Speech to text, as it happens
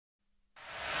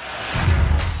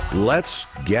Let's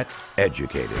get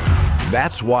educated.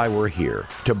 That's why we're here,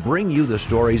 to bring you the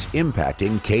stories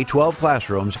impacting K-12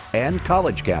 classrooms and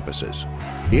college campuses.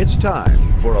 It's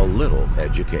time for a little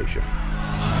education.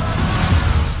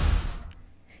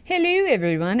 Hello,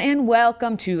 everyone, and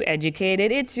welcome to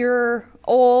Educated. It's your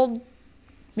old,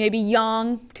 maybe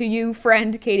young to you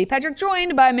friend, Katie Petrick,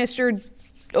 joined by Mr.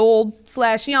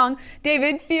 Old/young,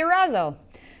 David Fiorazzo.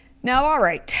 Now, all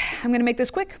right, I'm going to make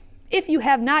this quick. If you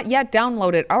have not yet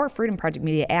downloaded our Freedom Project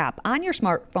Media app on your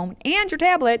smartphone and your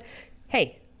tablet,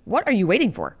 hey, what are you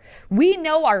waiting for? We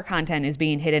know our content is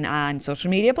being hidden on social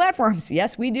media platforms.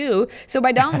 Yes, we do. So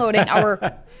by downloading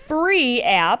our free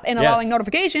app and allowing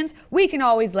notifications, we can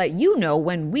always let you know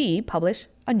when we publish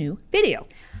a new video.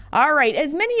 All right,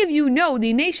 as many of you know,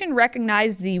 the nation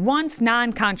recognized the once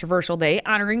non-controversial day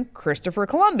honoring Christopher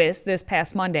Columbus this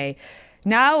past Monday.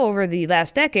 Now, over the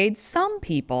last decade, some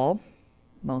people,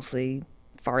 mostly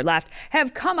far left,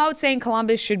 have come out saying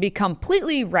Columbus should be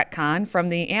completely retconned from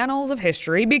the annals of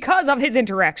history because of his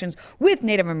interactions with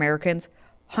Native Americans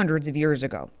hundreds of years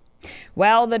ago.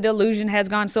 Well, the delusion has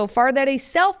gone so far that a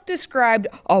self-described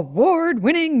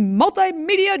award-winning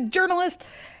multimedia journalist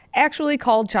actually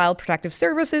called Child Protective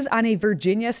Services on a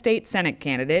Virginia State Senate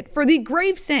candidate for the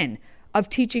grave sin of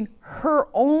teaching her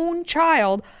own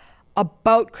child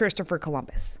about Christopher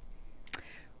Columbus.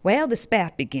 Well, the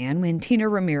spat began when Tina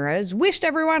Ramirez wished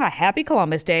everyone a happy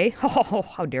Columbus Day, oh,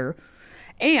 how dare,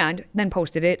 and then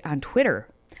posted it on Twitter.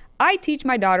 I teach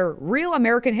my daughter real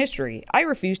American history. I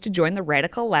refuse to join the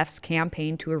radical left's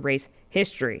campaign to erase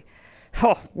history.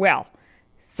 Oh, well,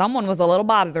 someone was a little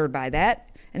bothered by that,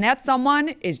 and that someone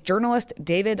is journalist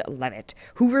David Levitt,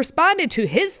 who responded to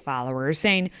his followers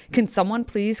saying, "Can someone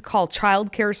please call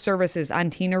Child Care Services on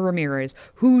Tina Ramirez,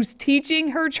 who's teaching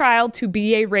her child to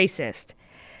be a racist?"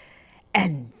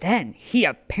 And then he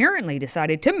apparently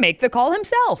decided to make the call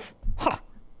himself. Huh,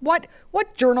 what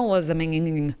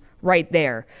journalism right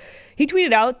there. He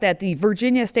tweeted out that the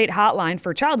Virginia State Hotline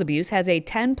for Child Abuse has a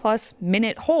 10-plus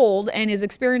minute hold and is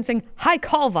experiencing high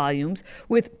call volumes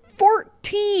with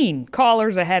 14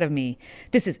 callers ahead of me.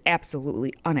 This is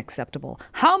absolutely unacceptable.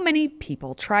 How many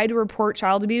people try to report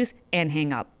child abuse and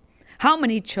hang up? How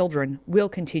many children will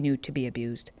continue to be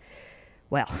abused?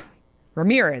 Well,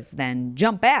 Ramirez then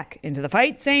jumped back into the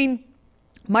fight, saying,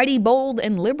 "Mighty bold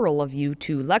and liberal of you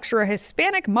to lecture a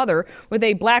Hispanic mother with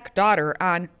a black daughter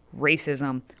on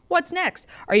racism. What's next?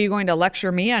 Are you going to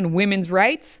lecture me on women's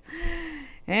rights?"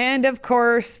 And of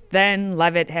course, then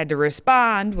Levitt had to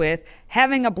respond with,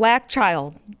 "Having a black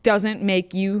child doesn't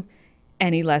make you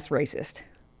any less racist."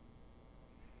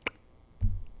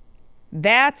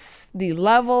 That's the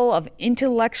level of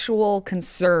intellectual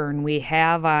concern we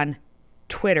have on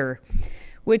Twitter,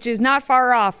 which is not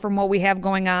far off from what we have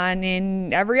going on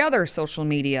in every other social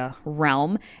media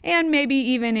realm, and maybe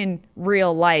even in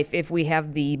real life if we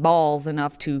have the balls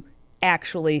enough to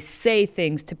actually say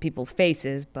things to people's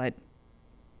faces, but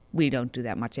we don't do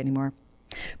that much anymore.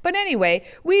 But anyway,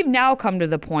 we've now come to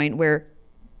the point where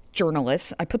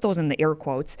journalists, I put those in the air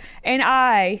quotes, and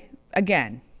I,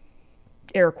 again,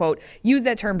 air quote, use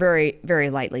that term very, very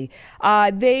lightly.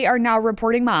 They are now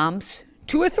reporting moms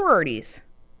to authorities,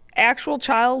 actual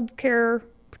child care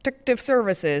protective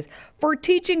services, for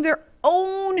teaching their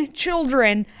own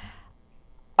children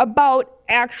about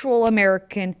actual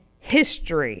American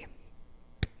history.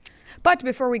 But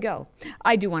before we go,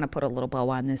 I do want to put a little bow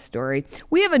on this story.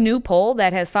 We have a new poll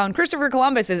that has found Christopher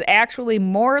Columbus is actually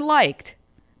more liked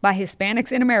by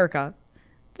Hispanics in America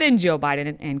than Joe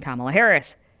Biden and Kamala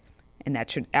Harris. And that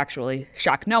should actually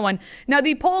shock no one. Now,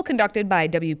 the poll conducted by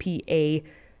WPA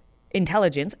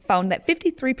Intelligence found that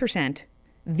 53%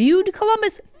 viewed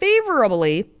Columbus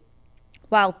favorably,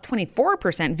 while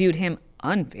 24% viewed him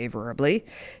unfavorably,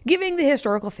 giving the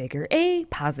historical figure a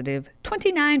positive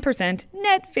 29%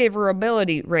 net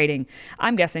favorability rating.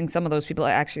 I'm guessing some of those people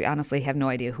actually honestly have no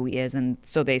idea who he is, and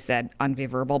so they said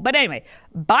unfavorable. But anyway,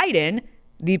 Biden,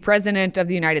 the president of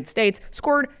the United States,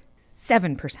 scored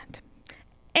 7%.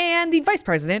 And the vice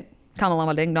president,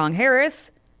 Kamala Ding Dong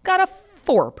Harris, got a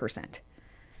 4%.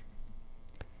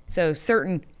 So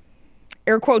certain,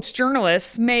 air quotes,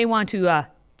 journalists may want to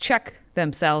check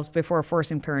themselves before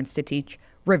forcing parents to teach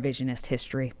revisionist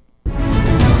history.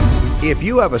 If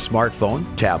you have a smartphone,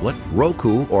 tablet,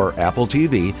 Roku, or Apple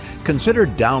TV, consider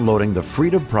downloading the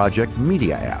Freedom Project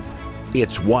Media app.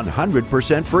 It's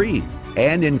 100% free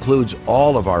and includes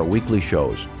all of our weekly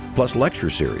shows, plus lecture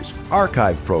series,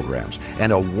 archive programs,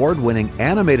 and award-winning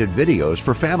animated videos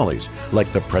for families like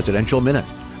the Presidential Minute,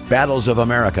 Battles of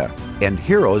America, and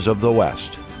Heroes of the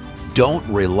West. Don't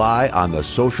rely on the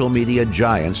social media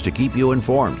giants to keep you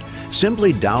informed.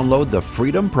 Simply download the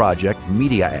Freedom Project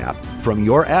Media app from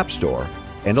your app store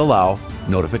and allow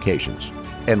notifications.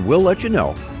 And we'll let you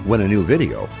know when a new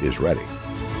video is ready.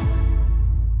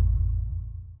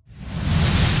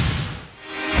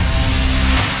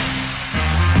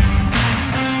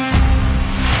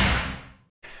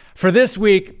 For this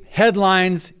week,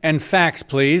 headlines and facts,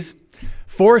 please.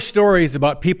 4 stories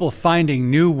about people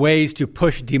finding new ways to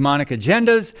push demonic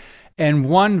agendas, and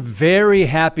one very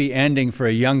happy ending for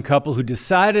a young couple who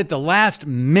decided at the last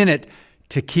minute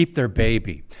to keep their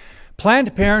baby.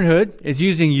 Planned Parenthood is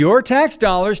using your tax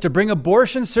dollars to bring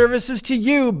abortion services to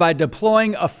you by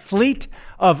deploying a fleet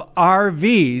of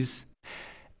RVs.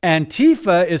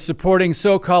 Antifa is supporting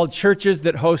so-called churches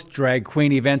that host drag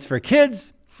queen events for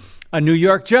kids. A New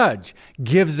York judge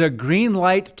gives a green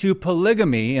light to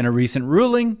polygamy in a recent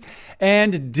ruling,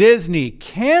 and Disney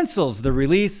cancels the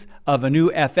release of a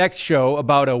new FX show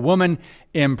about a woman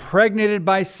impregnated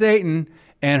by Satan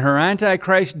and her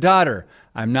Antichrist daughter.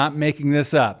 I'm not making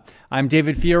this up. I'm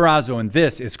David Fiorazo, and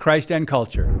this is Christ and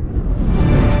Culture.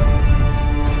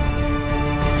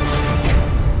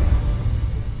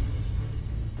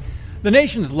 The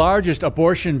nation's largest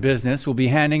abortion business will be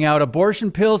handing out abortion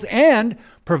pills and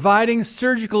providing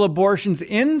surgical abortions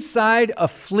inside a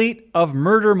fleet of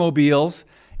murder mobiles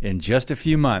in just a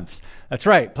few months. That's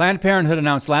right. Planned Parenthood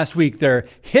announced last week they're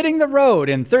hitting the road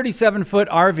in 37-foot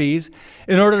RVs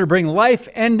in order to bring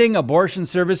life-ending abortion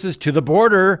services to the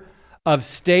border of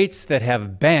states that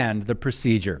have banned the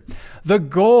procedure. The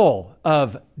goal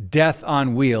of Death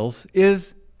on Wheels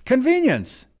is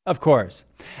convenience, of course,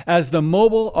 as the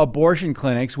mobile abortion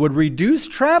clinics would reduce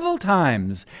travel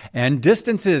times and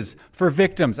distances for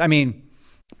victims.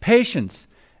 Patients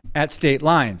at state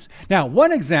lines. Now,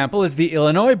 one example is the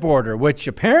Illinois border, which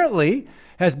apparently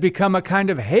has become a kind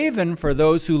of haven for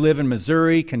those who live in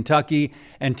Missouri, Kentucky,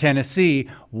 and Tennessee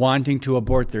wanting to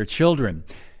abort their children.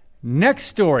 Next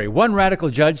story, one radical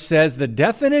judge says the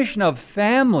definition of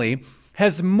family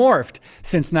has morphed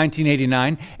since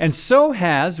 1989, and so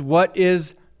has what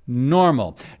is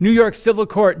normal. New York Civil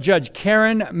Court Judge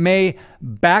Karen May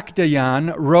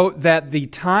Bakhtayan wrote that the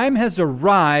time has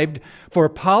arrived for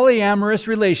polyamorous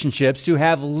relationships to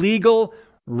have legal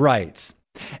rights,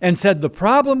 and said the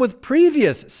problem with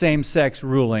previous same-sex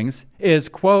rulings is,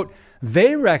 quote,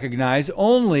 they recognize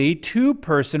only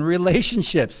 2-person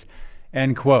relationships,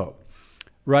 end quote.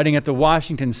 Writing at the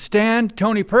Washington Stand,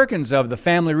 Tony Perkins of the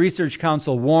Family Research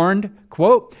Council warned,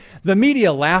 quote, the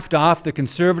media laughed off the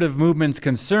conservative movement's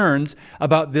concerns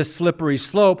about this slippery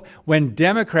slope when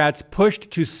Democrats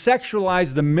pushed to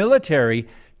sexualize the military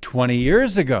 20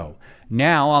 years ago.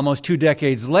 Now, almost 2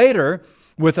 decades later,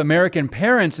 with American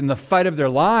parents in the fight of their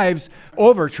lives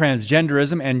over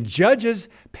transgenderism and judges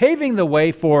paving the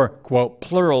way for, quote,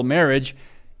 plural marriage,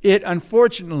 it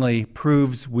unfortunately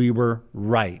proves we were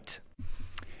right.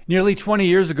 Nearly 20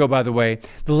 years ago, by the way,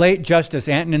 the late Justice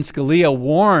Antonin Scalia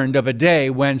warned of a day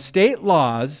when state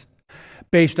laws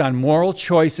based on moral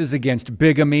choices against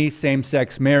bigamy,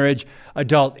 same-sex marriage,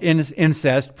 adult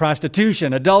incest,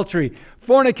 prostitution, adultery,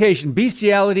 fornication,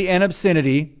 bestiality, and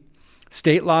obscenity,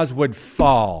 state laws would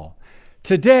fall.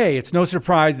 Today, it's no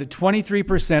surprise that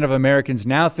 23% of Americans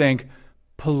now think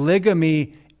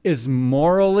polygamy is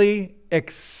morally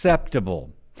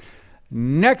acceptable.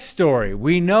 Next story.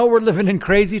 We know we're living in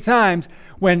crazy times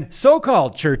when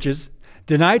so-called churches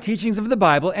deny teachings of the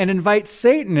Bible and invite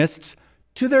Satanists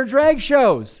to their drag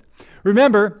shows.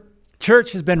 Remember,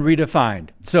 church has been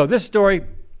redefined. So this story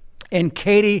in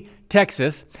Katy,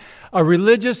 Texas, a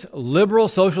religious liberal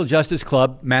social justice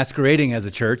club masquerading as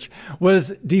a church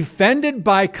was defended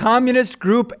by communist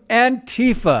group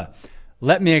Antifa.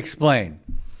 Let me explain.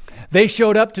 They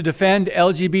showed up to defend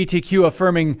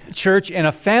LGBTQ-affirming church in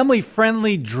a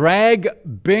family-friendly drag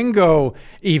bingo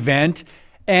event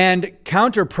and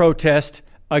counter-protest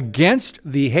against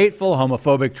the hateful,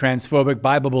 homophobic, transphobic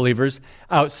Bible believers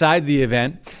outside the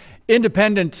event.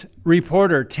 Independent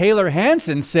reporter Taylor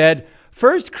Hansen said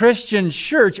First Christian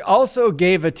Church also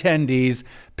gave attendees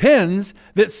pins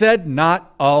that said,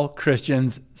 "Not all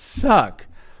Christians suck."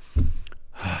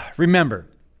 Remember,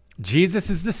 Jesus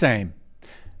is the same.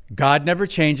 God never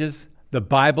changes. The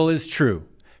Bible is true.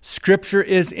 Scripture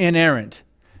is inerrant.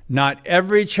 Not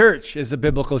every church is a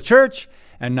biblical church,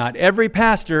 and not every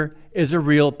pastor is a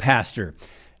real pastor.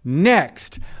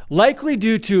 Next, likely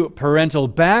due to parental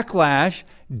backlash,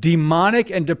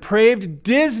 demonic and depraved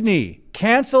Disney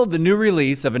canceled the new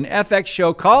release of an FX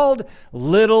show called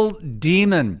Little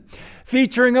Demon,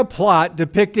 featuring a plot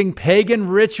depicting pagan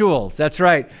rituals. That's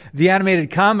right. The animated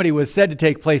comedy was said to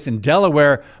take place in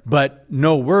Delaware, but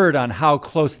no word on how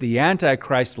close the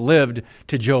Antichrist lived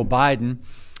to Joe Biden.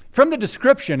 From the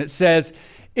description, it says,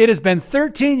 "It has been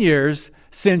 13 years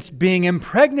since being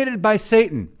impregnated by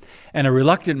Satan, and a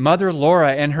reluctant mother,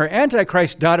 Laura, and her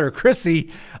Antichrist daughter,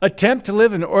 Chrissy, attempt to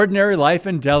live an ordinary life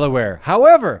in Delaware.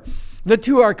 However, the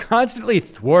two are constantly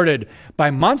thwarted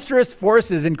by monstrous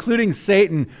forces, including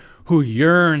Satan, who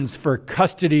yearns for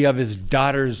custody of his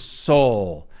daughter's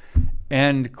soul."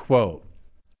 End quote.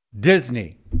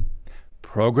 Disney,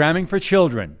 programming for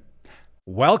children.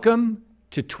 Welcome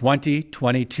to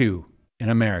 2022 in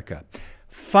America.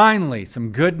 Finally,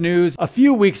 some good news. A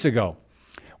few weeks ago,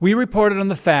 we reported on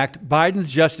the fact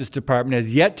Biden's Justice Department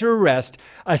has yet to arrest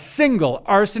a single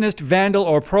arsonist, vandal,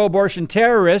 or pro-abortion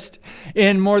terrorist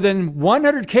in more than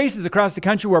 100 cases across the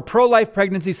country where pro-life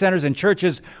pregnancy centers and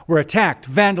churches were attacked,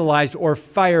 vandalized, or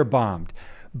firebombed.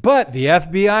 But the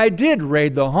FBI did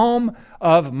raid the home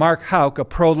of Mark Houck, a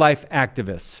pro-life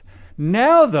activist.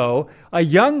 Now, though, a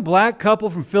young black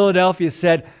couple from Philadelphia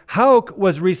said Houck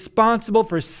was responsible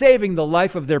for saving the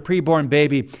life of their preborn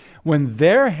baby when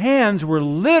their hands were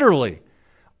literally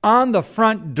on the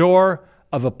front door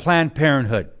of a Planned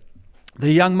Parenthood.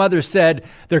 The young mother said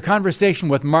their conversation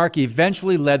with Mark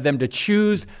eventually led them to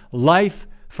choose life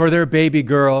for their baby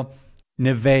girl,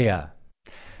 Nevaeh.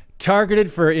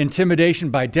 Targeted for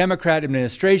intimidation by Democrat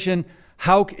administration,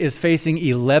 Houck is facing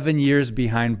 11 years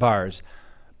behind bars.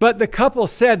 But the couple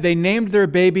said they named their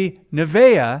baby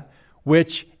Nevaeh,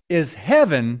 which is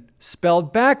heaven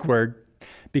spelled backward,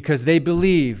 because they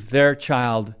believe their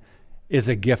child is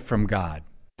a gift from God.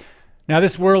 Now,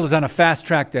 this world is on a fast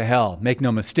track to hell, make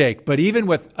no mistake. But even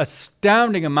with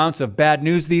astounding amounts of bad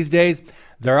news these days,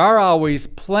 there are always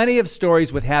plenty of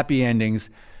stories with happy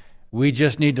endings. We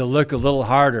just need to look a little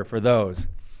harder for those.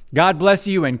 God bless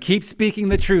you, and keep speaking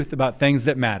the truth about things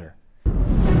that matter.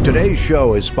 Today's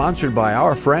show is sponsored by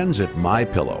our friends at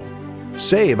MyPillow.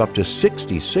 Save up to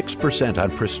 66% on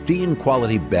pristine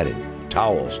quality bedding,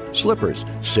 towels, slippers,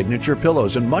 signature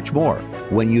pillows, and much more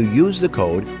when you use the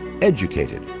code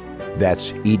EDUCATED.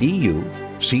 That's EDUCATED.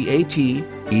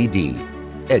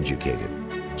 Educated.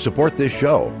 Support this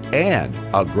show and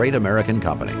a great American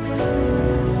company.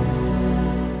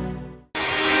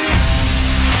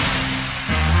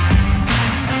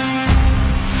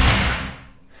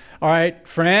 All right,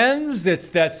 friends, it's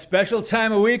that special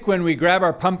time of week when we grab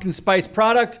our pumpkin spice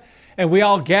product and we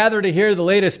all gather to hear the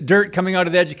latest dirt coming out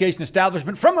of the education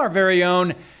establishment from our very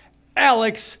own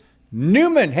Alex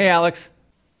Newman. Hey, Alex.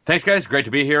 Thanks, guys. Great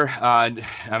to be here.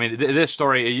 This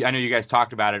story, I know you guys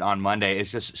talked about it on Monday.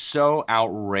 It's just so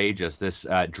outrageous, this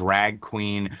drag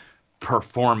queen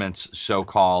performance,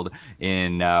 so-called,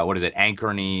 in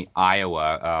Ankerney,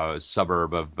 Iowa,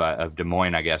 suburb of Des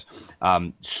Moines, I guess.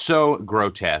 So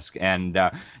grotesque. And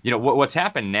what's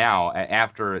happened now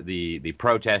after the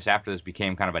protests, after this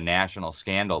became kind of a national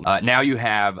scandal, now you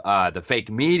have the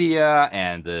fake media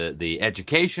and the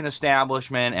education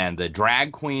establishment and the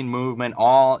drag queen movement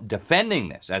all defending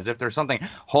this as if there's something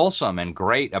wholesome and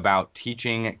great about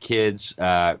teaching kids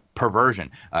perversion,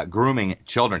 grooming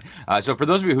children. So for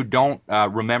those of you who don't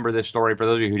remember this story, for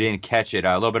those of you who didn't catch it,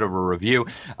 a little bit of a review.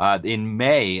 In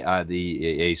May,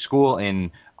 a school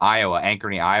in Iowa,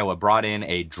 Ankerney, Iowa, brought in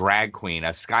a drag queen,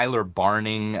 Skylar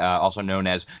Barning, also known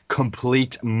as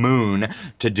Complete Moon,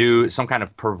 to do some kind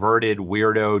of perverted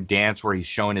weirdo dance where he's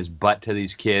showing his butt to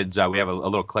these kids. We have a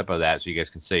little clip of that so you guys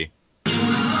can see.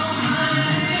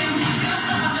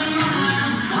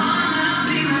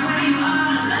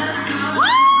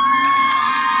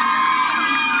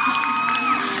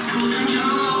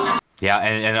 Yeah,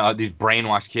 and these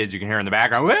brainwashed kids you can hear in the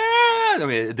background. Wah! I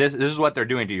mean, this is what they're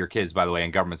doing to your kids, by the way, in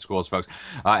government schools, folks.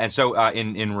 And so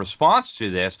in response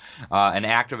to this, an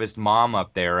activist mom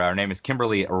up there, her name is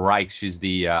Kimberly Reich. She's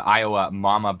the Iowa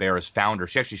Mama Bears founder.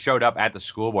 She actually showed up at the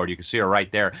school board. You can see her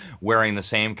right there wearing the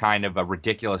same kind of a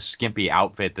ridiculous, skimpy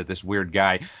outfit that this weird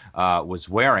guy was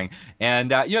wearing.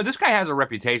 And, this guy has a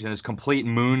reputation, this Complete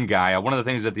Moon guy. One of the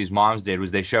things that these moms did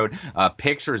was they showed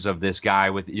pictures of this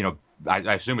guy with,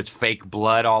 I assume it's fake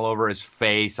blood all over his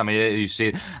face. I mean, you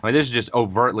see, this is just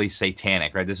overtly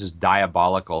satanic, right? This is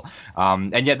diabolical.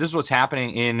 And yet this is what's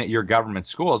happening in your government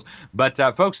schools. But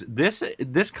folks,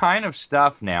 this kind of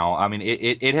stuff now,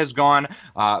 it has gone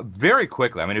very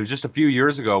quickly. It was just a few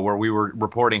years ago where we were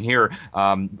reporting here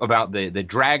about the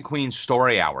drag queen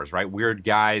story hours, right? Weird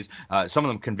guys, some of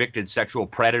them convicted sexual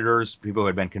predators, people who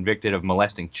had been convicted of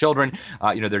molesting children.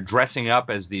 They're dressing up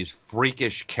as these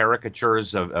freakish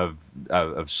caricatures of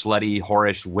slutty,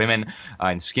 whorish women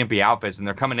in skimpy outfits, and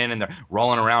they're coming in and they're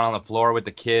rolling around on the floor with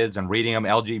the kids and reading them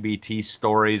LGBT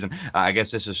stories, and I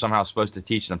guess this is somehow supposed to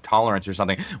teach them tolerance or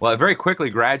something. Well, it very quickly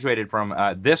graduated from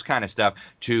this kind of stuff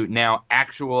to now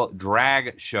actual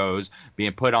drag shows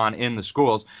being put on in the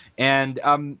schools. And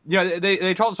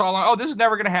they told us all along, oh, this is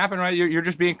never going to happen, right? You're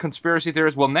just being conspiracy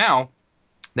theorists. Well, now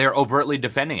they're overtly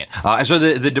defending it. And so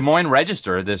the Des Moines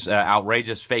Register, this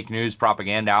outrageous fake news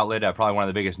propaganda outlet, probably one of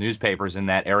the biggest newspapers in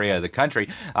that area of the country,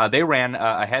 they ran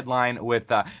a headline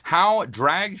with how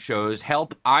drag shows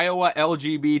help Iowa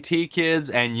LGBT kids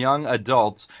and young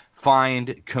adults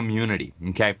find community.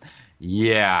 Okay.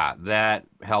 Yeah, that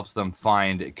helps them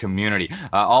find community.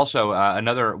 Also,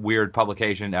 another weird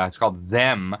publication, it's called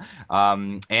Them,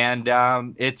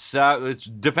 and it's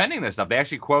defending this stuff. They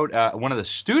actually quote one of the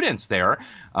students there,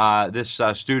 this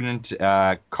student,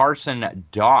 Carson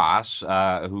Doss,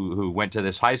 who went to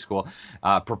this high school,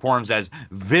 performs as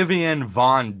Vivian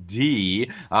Von D,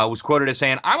 was quoted as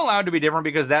saying, "I'm allowed to be different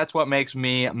because that's what makes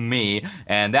me me,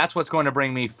 and that's what's going to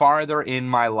bring me farther in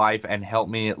my life and help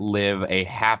me live a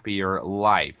happier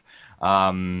life."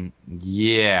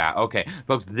 Yeah, okay.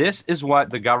 Folks, this is what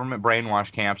the government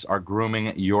brainwash camps are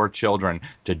grooming your children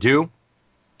to do.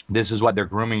 This is what they're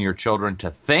grooming your children to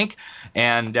think.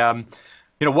 And,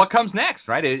 what comes next,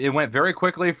 right? It went very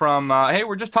quickly from, hey,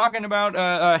 we're just talking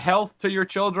about health to your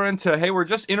children, to, hey, we're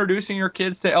just introducing your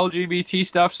kids to LGBT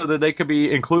stuff so that they could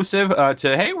be inclusive,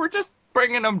 to, hey, we're just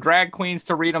bringing them drag queens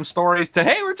to read them stories, to,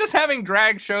 hey, we're just having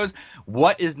drag shows.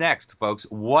 What is next, folks?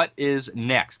 What is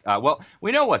next? Well,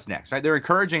 we know what's next, right? They're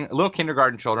encouraging little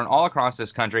kindergarten children all across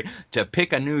this country to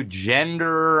pick a new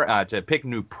gender, to pick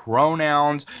new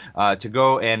pronouns, to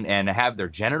go and have their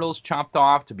genitals chopped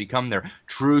off, to become their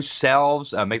true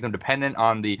selves, make them dependent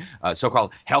on the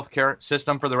so-called healthcare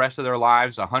system for the rest of their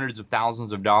lives, hundreds of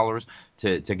thousands of dollars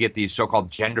to get these so-called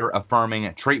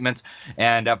gender-affirming treatments.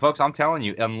 And folks, I'm telling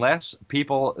you, unless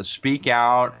people speak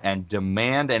out and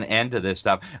demand an end to this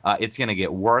stuff, it's going to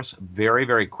get worse very,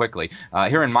 very quickly.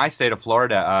 Here in my state of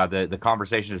Florida, the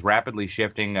conversation is rapidly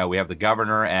shifting. We have the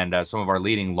governor and some of our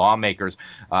leading lawmakers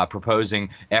proposing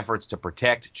efforts to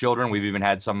protect children. We've even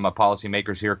had some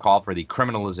policymakers here call for the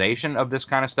criminalization of this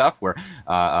kind of stuff, where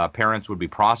parents would be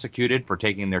prosecuted for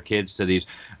taking their kids to these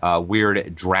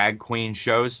weird drag queen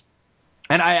shows.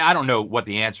 And I don't know what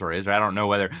the answer is. I don't know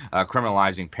whether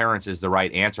criminalizing parents is the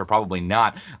right answer. Probably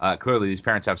not. Clearly, these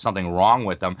parents have something wrong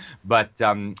with them. But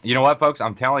you know what, folks?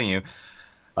 I'm telling you,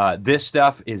 this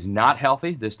stuff is not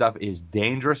healthy. This stuff is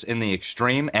dangerous in the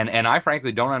extreme. And I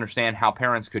frankly don't understand how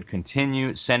parents could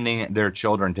continue sending their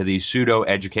children to these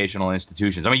pseudo-educational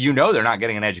institutions. I mean, they're not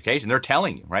getting an education. They're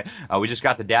telling you, right? We just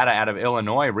got the data out of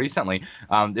Illinois recently.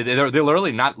 They're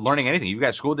literally not learning anything. You've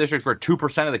got school districts where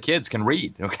 2% of the kids can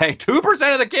read, okay?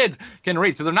 2% of the kids can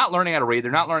read. So they're not learning how to read.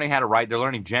 They're not learning how to write. They're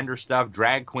learning gender stuff,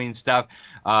 drag queen stuff.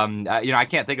 I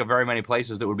can't think of very many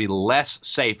places that would be less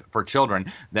safe for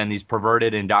children than these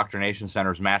perverted indoctrination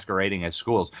centers masquerading as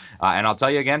schools. And I'll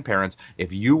tell you again, parents,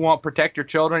 if you won't protect your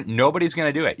children, nobody's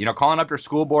going to do it. Calling up your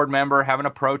school board member, having a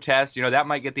protest, that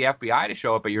might get the FBI to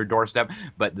show up at your doorstep,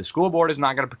 but the school board is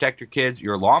not going to protect your kids.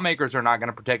 Your lawmakers are not going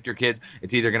to protect your kids.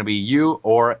 It's either going to be you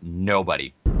or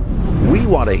nobody. We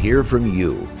want to hear from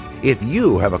you. If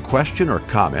you have a question or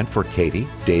comment for Katie,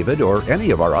 David, or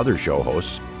any of our other show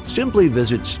hosts, simply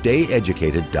visit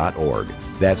stayeducated.org.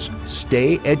 That's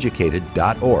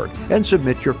stayeducated.org and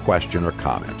submit your question or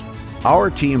comment. Our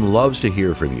team loves to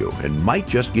hear from you and might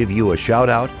just give you a shout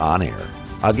out on air.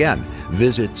 Again,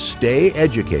 visit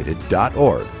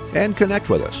stayeducated.org and connect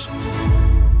with us.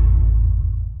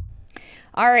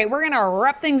 All right, we're going to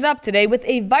wrap things up today with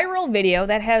a viral video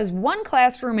that has one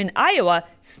classroom in Iowa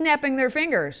snapping their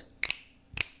fingers.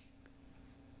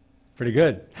 Pretty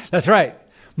good. That's right.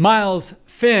 Miles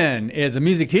Finn is a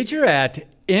music teacher at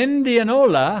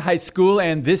Indianola High School,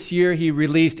 and this year he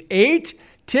released 8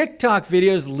 TikTok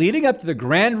videos leading up to the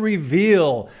grand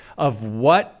reveal of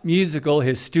what musical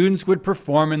his students would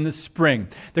perform in the spring.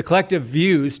 The collective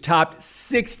views topped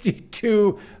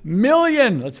 62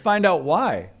 million. Let's find out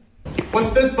why.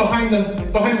 What's this behind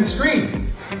the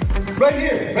screen? Right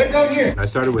here, right down here. I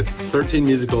started with 13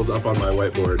 musicals up on my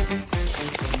whiteboard.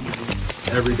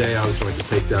 Every day I was going to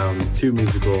take down 2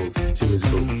 musicals,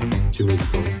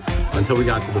 until we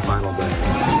got to the final day.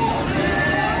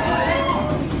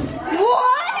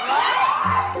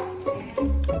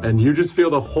 What? And you just feel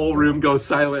the whole room go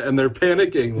silent and they're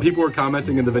panicking. People were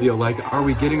commenting in the video like, are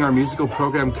we getting our musical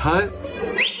program cut?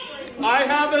 I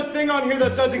have a thing on here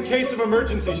that says in case of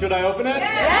emergency. Should I open it?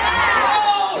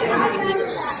 Yeah!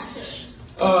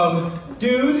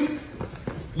 Dude,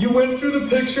 You went through the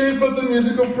pictures, but the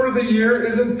musical for the year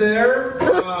isn't there.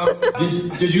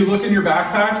 Did you look in your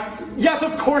backpack? Yes,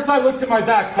 of course I looked at my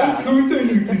backpack.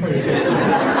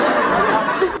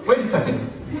 Wait a second.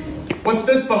 What's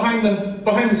this behind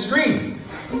the screen?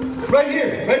 Right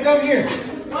here, right down here. It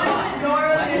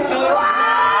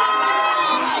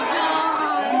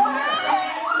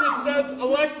says,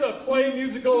 Alexa, play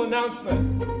musical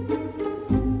announcement.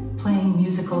 Playing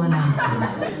musical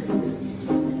announcement.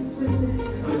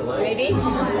 Ready?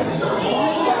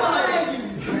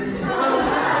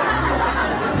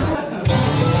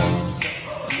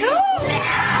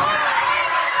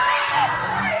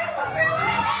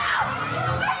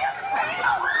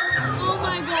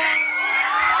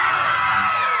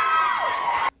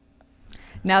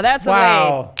 Now that's a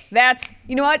Wow. way. That's,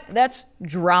 you know what? That's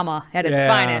drama at its Yeah.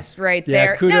 finest, right Yeah,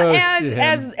 there. kudos now, to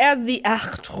him. as the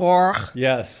actor,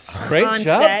 Yes. Great On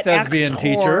job, set, thespian actor.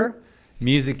 teacher,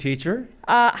 music teacher.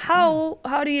 how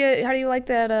do you like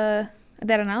that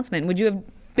announcement? Would you have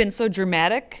been so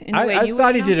dramatic in the way I you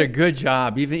thought would he did a announce good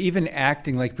job, even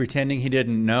acting like pretending he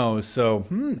didn't know. So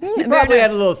he very probably nice.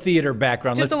 had a little theater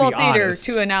background. Just a let's little be theater honest.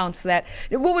 to announce that.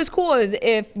 What was cool is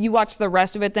if you watch the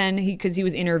rest of it, then because he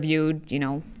was interviewed,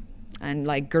 and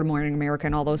like Good Morning America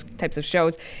and all those types of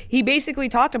shows, he basically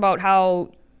talked about how,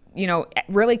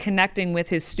 really connecting with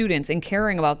his students and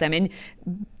caring about them. And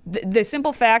the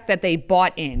simple fact that they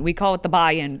bought in, we call it the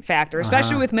buy-in factor,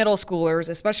 especially with middle schoolers,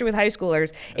 especially with high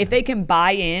schoolers. If they can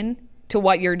buy in to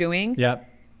what you're doing, Yep.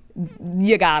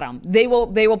 you got them. They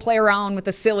will play around with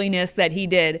the silliness that he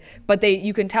did, but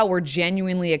you can tell we're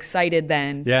genuinely excited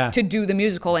then to do the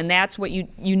musical, and that's what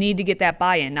you need to get that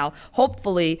buy-in. Now,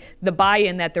 hopefully, the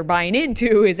buy-in that they're buying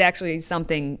into is actually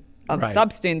something of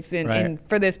substance, and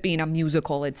for this being a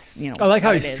musical, it's I like how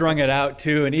what he it is. strung it out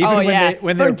too, and even Oh, yeah.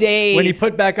 when For he days.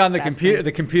 put back on the Best computer, thing.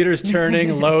 the computer's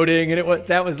turning, loading, and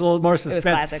that was a little more suspense.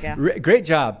 classic, yeah. Great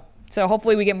job. So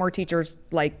hopefully we get more teachers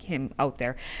like him out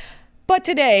there. But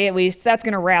today, at least, that's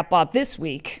going to wrap up this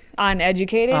week on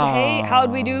Educated. Hey, how'd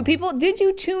we do? People, did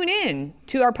you tune in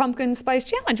to our Pumpkin Spice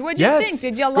Challenge? What'd you Yes. think?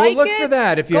 Did you Go like it? look for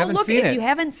that if you haven't seen If it. you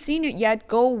haven't seen it yet,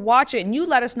 go watch it. And you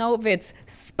let us know if it's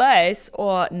spice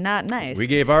or not nice. We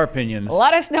gave our opinions.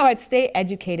 Let us know at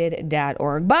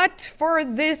stayeducated.org. But for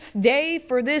this day,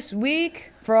 for this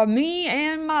week, for me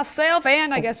and myself,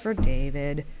 and I guess for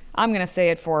David, I'm going to say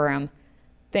it for him.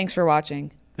 Thanks for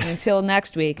watching. And until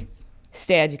next week,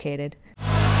 stay educated.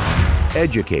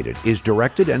 Educated is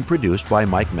directed and produced by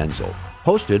Mike Menzel.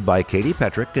 Hosted by Katie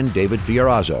Petrick and David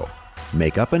Fiorazzo.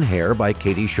 Makeup and hair by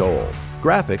Katie Scholl.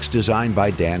 Graphics designed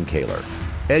by Dan Kaler.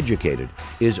 Educated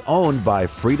is owned by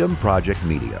Freedom Project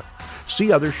Media.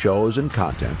 See other shows and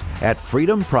content at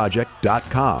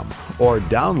freedomproject.com or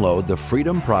download the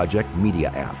Freedom Project Media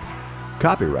app.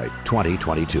 Copyright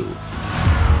 2022.